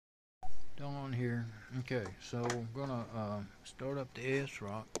on here. Okay, so we're gonna start up the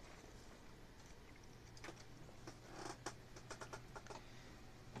S-Rock.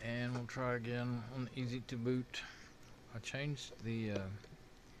 And we'll try again on easy to boot. I changed the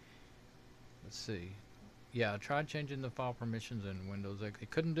let's see. Yeah, I tried changing the file permissions in Windows X. It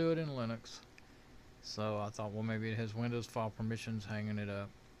couldn't do it in Linux. So I thought, well, maybe it has Windows file permissions hanging it up.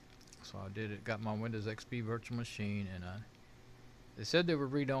 So I did it, got my Windows XP virtual machine, and they said they were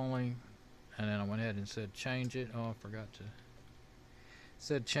read-only, and then I went ahead and said change it. Oh, I forgot to.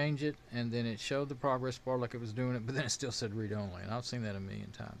 Said change it, and then it showed the progress bar like it was doing it, but then it still said read-only, and I've seen that a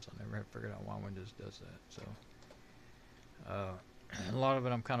million times. I never have figured out why Windows does that. So a lot of it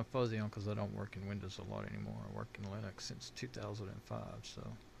I'm kind of fuzzy on because I don't work in Windows a lot anymore. I work in Linux since 2005. So,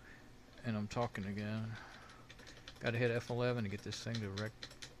 and I'm talking again. Got to hit F11 to get this thing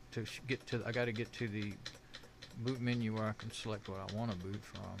I got to get to the boot menu where I can select what I want to boot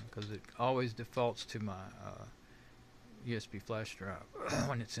from, because it always defaults to my USB flash drive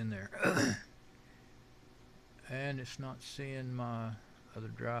when it's in there. And it's not seeing my other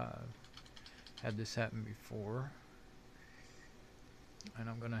drive. Had this happen before, and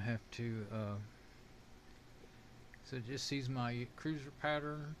I'm gonna have to so it just sees my cruiser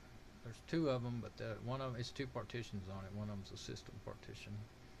pattern. There's two of them, but one of them, it's two partitions on it. One of them's a system partition,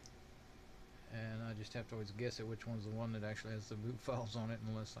 and I just have to always guess at which one's the one that actually has the boot files on it,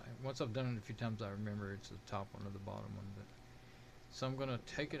 unless once I've done it a few times, I remember it's the top one or the bottom one. But so I'm gonna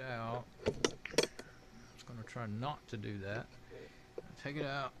take it out. I'm just gonna try not to do that. Take it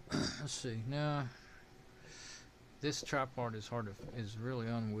out. Let's see. Now this tripod is really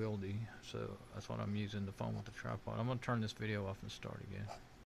unwieldy, so that's what I'm using, the phone with the tripod. I'm gonna turn this video off and start again.